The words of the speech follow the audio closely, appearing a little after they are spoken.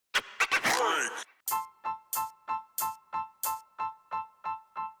What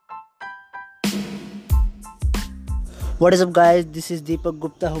is up guys, this is Deepak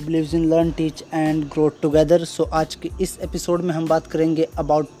Gupta who believes in learn, teach and grow together. So आज के इस episode में हम बात करेंगे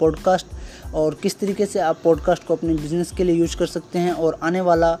अबाउट पॉडकास्ट और किस तरीके से आप पॉडकास्ट को अपने बिजनेस के लिए यूज कर सकते हैं और आने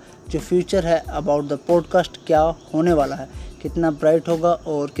वाला जो फ्यूचर है अबाउट द पॉडकास्ट क्या होने वाला है, कितना ब्राइट होगा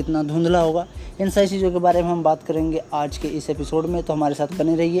और कितना धुंधला होगा, इन सारी चीज़ों के बारे में हम बात करेंगे आज के इस एपिसोड में। तो हमारे साथ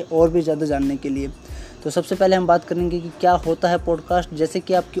बने रहिए और भी ज़्यादा जानने के लिए। तो सबसे पहले हम बात करेंगे कि क्या होता है पॉडकास्ट। जैसे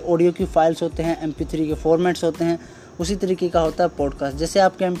कि आपकी ऑडियो की फाइल्स होते हैं, MP3 के फॉर्मेट्स होते हैं, उसी तरीके का होता है पॉडकास्ट। जैसे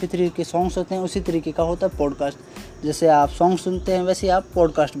आपके MP3 के सॉन्ग्स होते हैं, उसी तरीके का होता है पॉडकास्ट। जैसे आप सॉन्ग सुनते हैं वैसे आप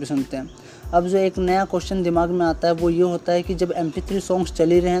पॉडकास्ट भी सुनते हैं। अब जो एक नया क्वेश्चन दिमाग में आता है वो ये होता है कि जब MP3 सॉन्ग्स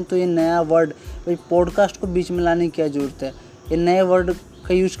चल ही रहे हैं तो ये नया वर्ड भाई पॉडकास्ट को बीच में लाने की क्या ज़रूरत है, ये नए वर्ड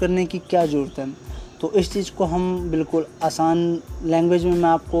का यूज़ करने की क्या ज़रूरत है। तो इस चीज़ को हम बिल्कुल आसान लैंग्वेज में मैं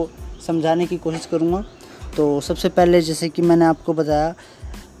आपको समझाने की कोशिश करूँगा। तो सबसे पहले जैसे कि मैंने आपको बताया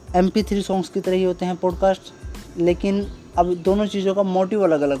MP3 सॉन्ग्स की तरह ही होते हैं पॉडकास्ट, लेकिन अब दोनों चीज़ों का मोटिव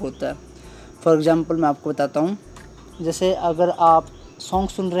अलग अलग होता है। फॉर एग्ज़ाम्पल मैं आपको बताता हूँ, जैसे अगर आप सॉन्ग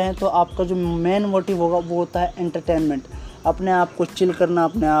सुन रहे हैं तो आपका जो मेन मोटिव होगा वो होता है एंटरटेनमेंट, अपने आप को चिल करना,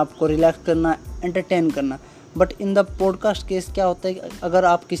 अपने आप को रिलैक्स करना, एंटरटेन करना। But in the podcast case क्या होता है कि अगर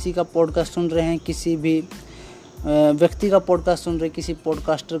आप किसी का पॉडकास्ट सुन रहे हैं, किसी भी व्यक्ति का पॉडकास्ट सुन रहे हैं, किसी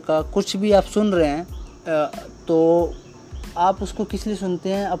पॉडकास्टर का कुछ भी आप सुन रहे हैं, तो आप उसको किस लिए सुनते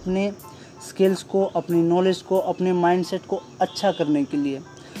हैं? अपने स्किल्स को, अपनी नॉलेज को, अपने माइंडसेट को अच्छा करने के लिए।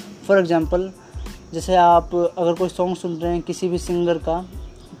 फॉर एग्ज़ाम्पल जैसे आप अगर कोई सॉन्ग सुन रहे हैं किसी भी सिंगर का,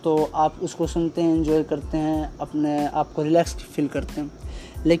 तो आप उसको सुनते हैं, एंजॉय करते हैं, अपने आप को रिलैक्स फील करते हैं।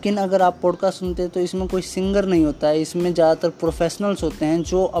 लेकिन अगर आप पॉडकास्ट सुनते हैं तो इसमें कोई सिंगर नहीं होता है, इसमें ज़्यादातर प्रोफेशनल्स होते हैं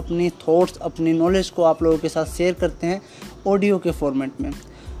जो अपनी थॉट्स, अपनी नॉलेज को आप लोगों के साथ शेयर करते हैं ऑडियो के फॉर्मेट में।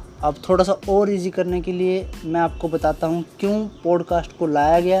 अब थोड़ा सा और इजी करने के लिए मैं आपको बताता हूँ क्यों पॉडकास्ट को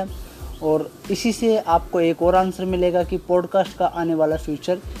लाया गया, और इसी से आपको एक और आंसर मिलेगा कि पॉडकास्ट का आने वाला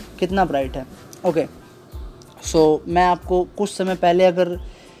फ्यूचर कितना ब्राइट है। ओके, सो मैं आपको कुछ समय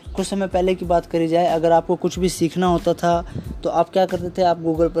पहले की बात करी जाए, अगर आपको कुछ भी सीखना होता था तो आप क्या करते थे? आप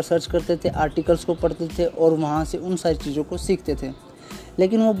गूगल पर सर्च करते थे, आर्टिकल्स को पढ़ते थे और वहाँ से उन सारी चीज़ों को सीखते थे।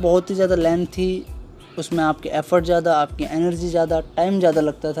 लेकिन वो बहुत ही ज़्यादा लेंथ थी, उसमें आपके एफ़र्ट ज़्यादा, आपकी एनर्जी ज़्यादा, टाइम ज़्यादा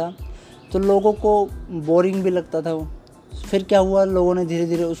लगता था, तो लोगों को बोरिंग भी लगता था वो। फिर क्या हुआ, लोगों ने धीरे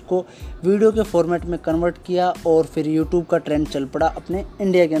धीरे उसको वीडियो के फॉर्मेट में कन्वर्ट किया और फिर यूट्यूब का ट्रेंड चल पड़ा अपने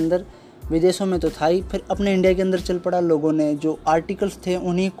इंडिया के अंदर। विदेशों में तो था ही, फिर अपने इंडिया के अंदर चल पड़ा। लोगों ने जो आर्टिकल्स थे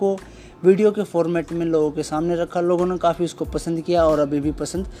उन्हीं को वीडियो के फॉर्मेट में लोगों के सामने रखा, लोगों ने काफ़ी उसको पसंद किया और अभी भी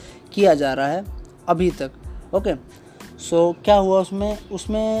पसंद किया जा रहा है अभी तक। ओके, सो क्या हुआ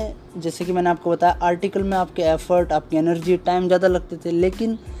उसमें जैसे कि मैंने आपको बताया, आर्टिकल में आपके एफ़र्ट, आपकी एनर्जी, टाइम ज़्यादा लगते थे,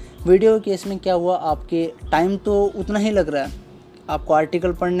 लेकिन वीडियो के केस में क्या हुआ, आपके टाइम तो उतना ही लग रहा है। आपको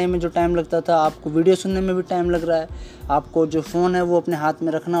आर्टिकल पढ़ने में जो टाइम लगता था, आपको वीडियो सुनने में भी टाइम लग रहा है। आपको जो फ़ोन है वो अपने हाथ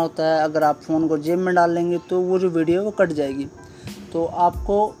में रखना होता है, अगर आप फ़ोन को जेब में डाल लेंगे तो वो जो वीडियो है वो कट जाएगी। तो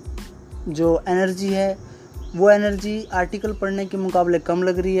आपको जो एनर्जी है वो एनर्जी आर्टिकल पढ़ने के मुकाबले कम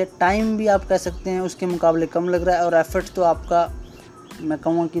लग रही है, टाइम भी आप कह सकते हैं उसके मुकाबले कम लग रहा है, और एफर्ट तो आपका मैं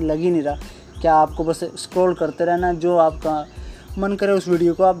कहूँगा कि लग ही नहीं रहा। क्या आपको बस स्क्रॉल करते रहना, जो आपका मन करे उस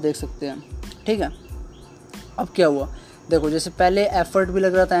वीडियो को आप देख सकते हैं। ठीक है, अब क्या हुआ, देखो जैसे पहले एफर्ट भी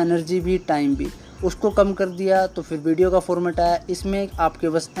लग रहा था, एनर्जी भी, टाइम भी, उसको कम कर दिया तो फिर वीडियो का फॉर्मेट आया। इसमें आपके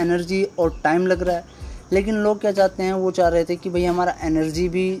बस एनर्जी और टाइम लग रहा है, लेकिन लोग क्या चाहते हैं, वो चाह रहे थे कि भाई हमारा एनर्जी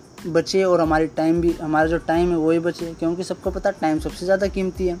भी बचे और हमारी टाइम भी, हमारा जो टाइम है वही बचे, क्योंकि सबको पता टाइम सबसे ज़्यादा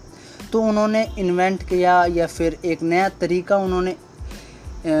कीमती है। तो उन्होंने इन्वेंट किया या फिर एक नया तरीका उन्होंने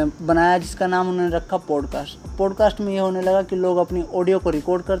बनाया जिसका नाम उन्होंने रखा पॉडकास्ट। पॉडकास्ट में ये होने लगा कि लोग अपनी ऑडियो को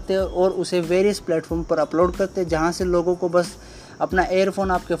रिकॉर्ड करते और उसे वेरियस प्लेटफॉर्म पर अपलोड करते, जहाँ से लोगों को बस अपना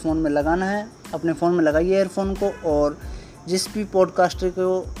एयरफोन आपके फ़ोन में लगाना है, अपने फ़ोन में लगाइए एयरफोन को, और जिस भी पॉडकास्टर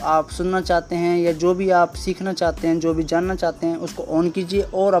को आप सुनना चाहते हैं या जो भी आप सीखना चाहते हैं, जो भी जानना चाहते हैं, उसको ऑन कीजिए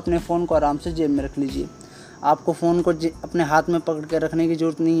और अपने फ़ोन को आराम से जेब में रख लीजिए। आपको फ़ोन को अपने हाथ में पकड़ के रखने की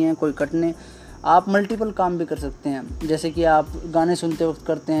ज़रूरत नहीं है, कोई कटने। आप मल्टीपल काम भी कर सकते हैं, जैसे कि आप गाने सुनते वक्त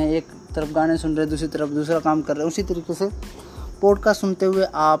करते हैं, एक तरफ गाने सुन रहे हैं, दूसरी तरफ दूसरा काम कर रहे हैं, उसी तरीके से पॉडकास्ट सुनते हुए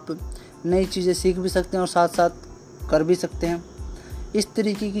आप नई चीज़ें सीख भी सकते हैं और साथ साथ कर भी सकते हैं। इस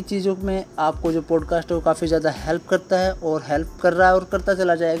तरीके की चीज़ों में आपको जो पॉडकास्ट है वो काफ़ी ज़्यादा हेल्प करता है और हेल्प कर रहा है और करता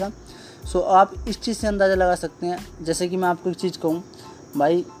चला जाएगा। सो आप इस चीज़ से अंदाज़ा लगा सकते हैं। जैसे कि मैं आपको एक चीज़ कहूँ,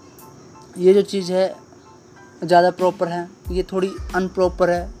 भाई ये जो चीज़ है ज़्यादा प्रॉपर है, ये थोड़ी अनप्रॉपर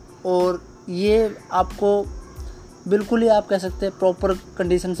है, और ये आपको बिल्कुल ही आप कह सकते हैं प्रॉपर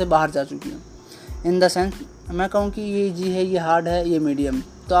कंडीशन से बाहर जा चुकी है। इन द सेंस मैं कहूँ कि ये ईजी है, ये हार्ड है, ये मीडियम,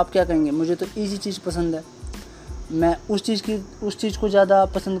 तो आप क्या कहेंगे? मुझे तो ईजी चीज़ पसंद है। मैं उस चीज़ को ज़्यादा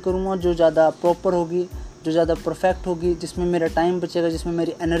पसंद करूँगा जो ज़्यादा प्रॉपर होगी, जो ज़्यादा परफेक्ट होगी, जिसमें मेरा टाइम बचेगा, जिसमें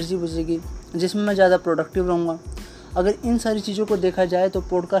मेरी एनर्जी बचेगी, जिसमें मैं ज़्यादा प्रोडक्टिव रहूँगा। अगर इन सारी चीज़ों को देखा जाए तो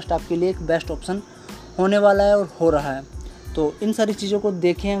पॉडकास्ट आपके लिए एक बेस्ट ऑप्शन होने वाला है और हो रहा है। तो इन सारी चीज़ों को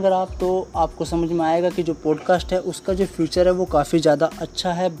देखें अगर आप, तो आपको समझ में आएगा कि जो पॉडकास्ट है उसका जो फ्यूचर है वो काफ़ी ज़्यादा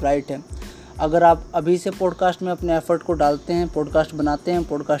अच्छा है, ब्राइट है। अगर आप अभी से पॉडकास्ट में अपने एफर्ट को डालते हैं, पॉडकास्ट बनाते हैं,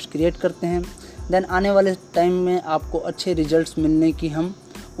 पॉडकास्ट क्रिएट करते हैं, देन आने वाले टाइम में आपको अच्छे रिजल्ट्स मिलने की हम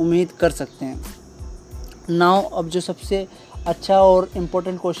उम्मीद कर सकते हैं। नाउ अब जो सबसे अच्छा और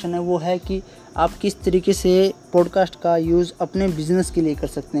इम्पोर्टेंट क्वेश्चन है वो है कि आप किस तरीके से पॉडकास्ट का यूज़ अपने बिज़नेस के लिए कर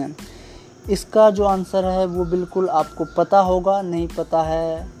सकते हैं। इसका जो आंसर है वो बिल्कुल आपको पता होगा, नहीं पता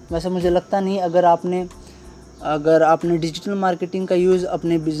है वैसे मुझे लगता नहीं। अगर आपने डिजिटल मार्केटिंग का यूज़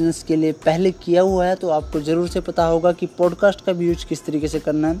अपने बिज़नेस के लिए पहले किया हुआ है तो आपको ज़रूर से पता होगा कि पॉडकास्ट का भी यूज किस तरीके से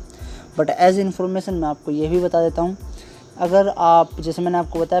करना है। बट एज इन्फॉर्मेशन मैं आपको ये भी बता देता हूँ, अगर आप, जैसे मैंने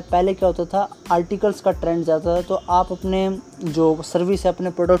आपको बताया पहले क्या होता था, आर्टिकल्स का ट्रेंड ज़्यादा था, तो आप अपने जो सर्विस है, अपने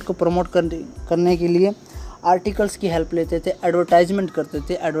प्रोडक्ट को प्रमोट करने के लिए आर्टिकल्स की हेल्प लेते थे, एडवर्टाइजमेंट करते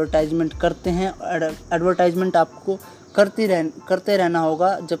थे, एडवर्टाइजमेंट करते हैं। एडवर्टाइजमेंट आपको करते रहना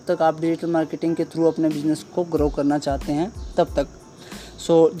होगा जब तक आप डिजिटल मार्केटिंग के थ्रू अपने बिज़नेस को ग्रो करना चाहते हैं तब तक।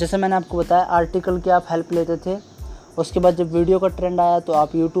 जैसे मैंने आपको बताया आर्टिकल की आप हेल्प लेते थे। उसके बाद जब वीडियो का ट्रेंड आया तो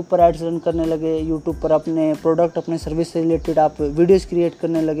आप यूट्यूब पर एड्स रन करने लगे, यूट्यूब पर अपने प्रोडक्ट, अपने सर्विस से रिलेटेड आप वीडियोस क्रिएट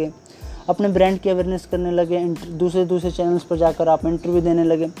करने लगे, अपने ब्रांड की अवेयरनेस करने लगे, दूसरे चैनल्स पर जाकर आप इंटरव्यू देने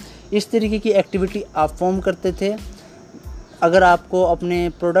लगे। इस तरीके की एक्टिविटी आप फॉर्म करते थे। अगर आपको अपने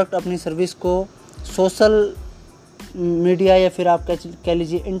प्रोडक्ट, अपनी सर्विस को सोशल मीडिया या फिर आप कह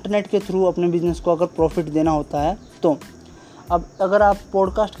लीजिए इंटरनेट के थ्रू अपने बिज़नेस को अगर प्रॉफिट देना होता है तो अब अगर आप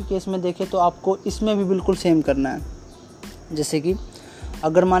पॉडकास्ट के केस में देखें तो आपको इसमें भी बिल्कुल सेम करना है। जैसे कि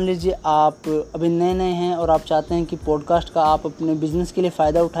अगर मान लीजिए आप अभी नए हैं और आप चाहते हैं कि पॉडकास्ट का आप अपने बिज़नेस के लिए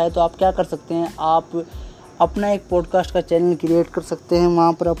फ़ायदा उठाएं, तो आप क्या कर सकते हैं, आप अपना एक पॉडकास्ट का चैनल क्रिएट कर सकते हैं।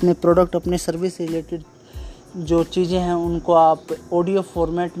 वहाँ पर अपने प्रोडक्ट, अपने सर्विस से रिलेटेड जो चीज़ें हैं उनको आप ऑडियो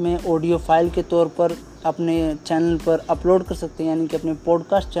फॉर्मेट में, ऑडियो फाइल के तौर पर अपने चैनल पर अपलोड कर सकते हैं, यानी कि अपने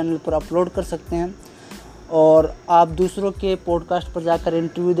पॉडकास्ट चैनल पर अपलोड कर सकते हैं। और आप दूसरों के पॉडकास्ट पर जाकर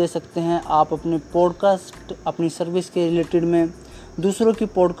इंटरव्यू दे सकते हैं। आप अपने पॉडकास्ट, अपनी सर्विस के रिलेटेड में दूसरों की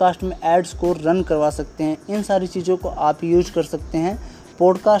पॉडकास्ट में एड्स को रन करवा सकते हैं। इन सारी चीज़ों को आप यूज कर सकते हैं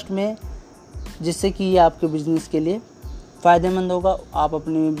पॉडकास्ट में, जिससे कि ये आपके बिज़नेस के लिए फ़ायदेमंद होगा। आप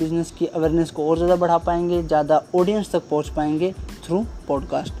अपने बिज़नेस की अवेयरनेस को और ज़्यादा बढ़ा पाएंगे, ज़्यादा ऑडियंस तक पहुंच पाएंगे थ्रू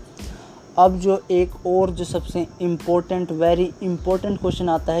पॉडकास्ट। अब जो एक और जो सबसे वेरी इम्पोर्टेंट क्वेश्चन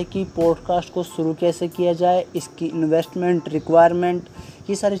आता है कि पॉडकास्ट को शुरू कैसे किया जाए, इसकी इन्वेस्टमेंट, रिक्वायरमेंट,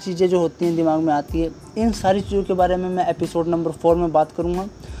 ये सारी चीज़ें जो होती हैं दिमाग में आती है। इन सारी चीज़ों के बारे में मैं एपिसोड नंबर 4 में बात करूँगा।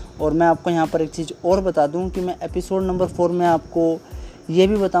 और मैं आपको यहाँ पर एक चीज़ और बता दूँ कि मैं एपिसोड नंबर 4 में आपको ये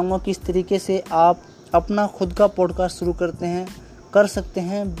भी बताऊँगा किस तरीके से आप अपना खुद का पॉडकास्ट शुरू कर सकते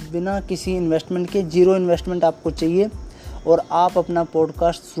हैं बिना किसी इन्वेस्टमेंट के। ज़ीरो इन्वेस्टमेंट आपको चाहिए और आप अपना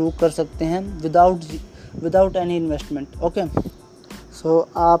पॉडकास्ट शुरू कर सकते हैं विदाउट एनी इन्वेस्टमेंट। ओके,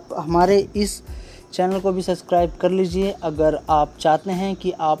 आप हमारे इस चैनल को भी सब्सक्राइब कर लीजिए अगर आप चाहते हैं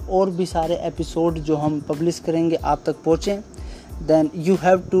कि आप और भी सारे एपिसोड जो हम पब्लिश करेंगे आप तक पहुँचें। Then you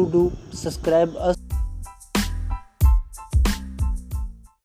have to do subscribe us.